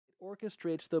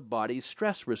orchestrates the body's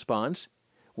stress response.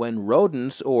 When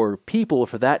rodents, or people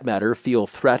for that matter, feel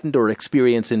threatened or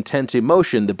experience intense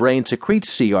emotion, the brain secretes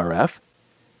CRF.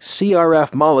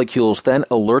 CRF molecules then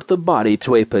alert the body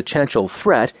to a potential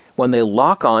threat when they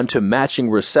lock on to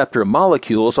matching receptor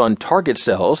molecules on target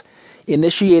cells,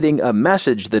 initiating a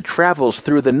message that travels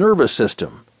through the nervous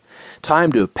system.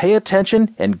 Time to pay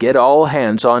attention and get all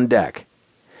hands on deck.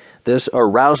 This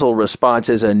arousal response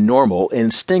is a normal,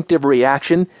 instinctive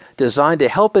reaction designed to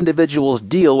help individuals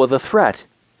deal with a threat.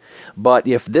 But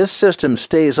if this system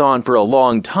stays on for a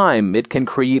long time, it can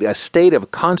create a state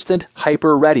of constant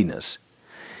hyper-readiness.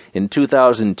 In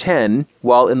 2010,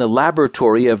 while in the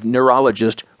laboratory of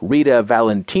neurologist Rita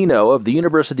Valentino of the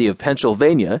University of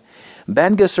Pennsylvania,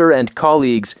 Bangasser and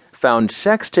colleagues found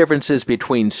sex differences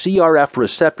between CRF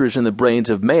receptors in the brains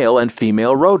of male and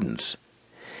female rodents.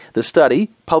 The study,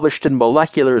 published in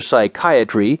Molecular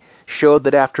Psychiatry, showed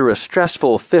that after a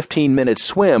stressful 15-minute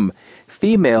swim,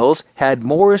 females had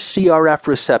more CRF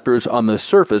receptors on the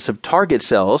surface of target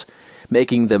cells,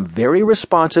 making them very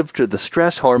responsive to the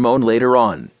stress hormone later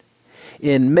on.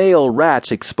 In male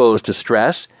rats exposed to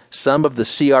stress, some of the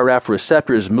CRF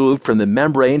receptors moved from the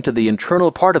membrane to the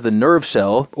internal part of the nerve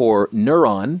cell, or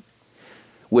neuron.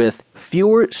 With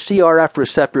fewer CRF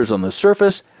receptors on the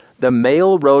surface, the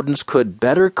male rodents could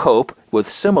better cope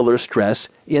with similar stress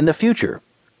in the future.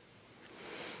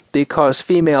 Because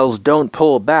females don't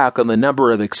pull back on the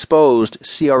number of exposed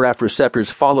CRF receptors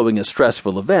following a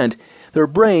stressful event, their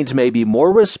brains may be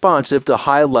more responsive to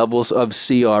high levels of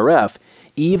CRF,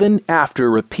 even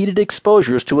after repeated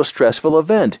exposures to a stressful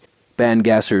event,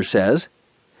 Bangasser says.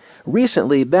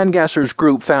 Recently, Bangasser's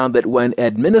group found that when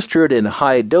administered in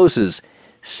high doses,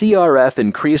 CRF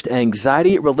increased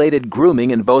anxiety-related grooming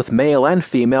in both male and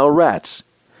female rats.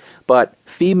 But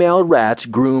female rats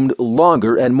groomed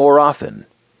longer and more often.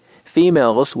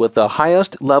 Females with the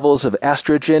highest levels of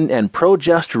estrogen and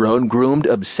progesterone groomed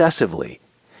obsessively.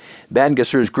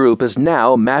 Bangasser's group is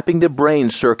now mapping the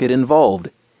brain circuit involved.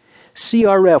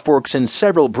 CRF works in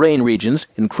several brain regions,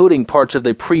 including parts of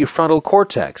the prefrontal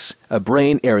cortex, a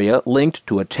brain area linked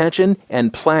to attention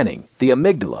and planning, the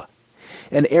amygdala,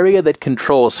 an area that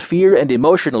controls fear and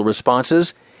emotional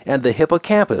responses, and the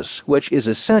hippocampus, which is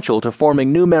essential to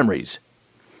forming new memories.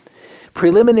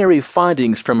 Preliminary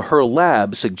findings from her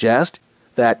lab suggest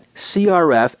that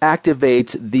CRF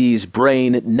activates these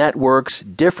brain networks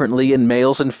differently in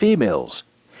males and females.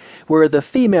 Where the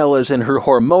female is in her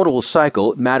hormonal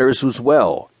cycle matters as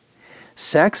well.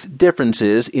 Sex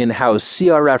differences in how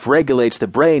CRF regulates the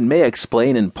brain may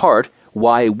explain in part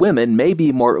why women may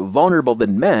be more vulnerable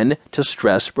than men to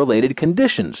stress-related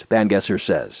conditions, Bangasser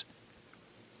says.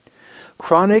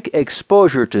 Chronic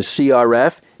exposure to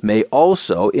CRF may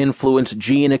also influence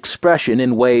gene expression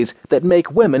in ways that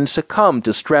make women succumb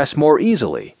to stress more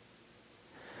easily.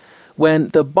 When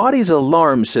the body's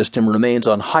alarm system remains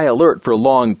on high alert for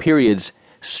long periods,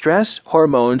 stress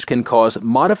hormones can cause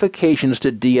modifications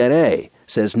to DNA,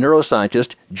 says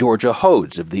neuroscientist Georgia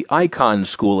Hodes of the Icahn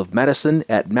School of Medicine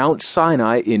at Mount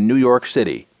Sinai in New York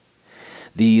City.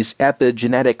 These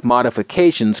epigenetic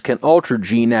modifications can alter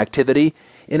gene activity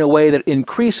in a way that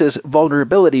increases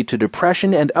vulnerability to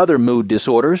depression and other mood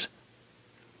disorders.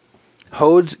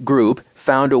 Hodes' group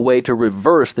found a way to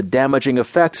reverse the damaging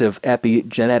effects of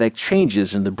epigenetic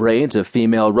changes in the brains of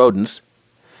female rodents.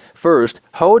 First,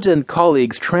 Hodes and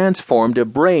colleagues transformed a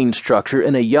brain structure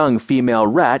in a young female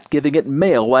rat, giving it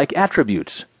male-like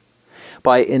attributes,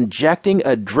 by injecting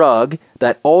a drug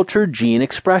that altered gene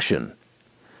expression.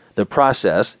 The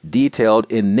process, detailed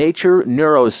in Nature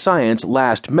Neuroscience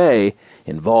last May,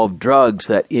 involved drugs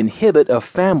that inhibit a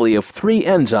family of 3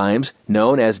 enzymes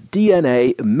known as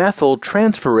DNA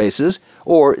methyltransferases,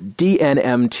 or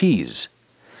DNMTs.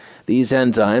 These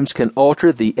enzymes can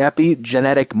alter the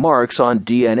epigenetic marks on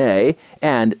DNA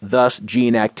and thus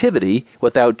gene activity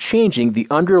without changing the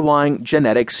underlying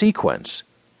genetic sequence.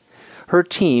 Her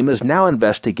team is now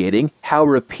investigating how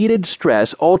repeated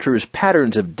stress alters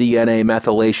patterns of DNA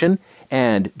methylation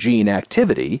and gene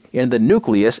activity in the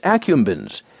nucleus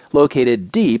accumbens,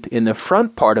 located deep in the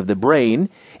front part of the brain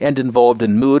and involved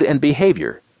in mood and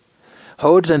behavior.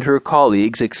 Hodes and her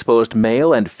colleagues exposed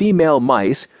male and female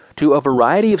mice to a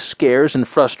variety of scares and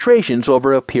frustrations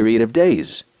over a period of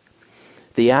days.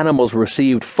 The animals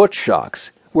received foot shocks,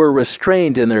 were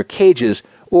restrained in their cages,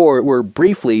 or were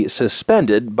briefly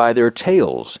suspended by their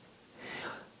tails.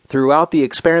 Throughout the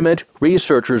experiment,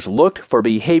 researchers looked for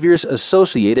behaviors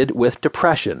associated with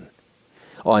depression.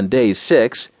 On day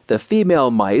 6, the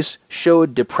female mice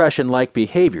showed depression-like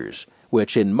behaviors,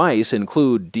 which in mice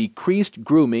include decreased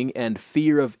grooming and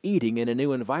fear of eating in a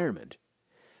new environment.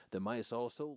 The mice also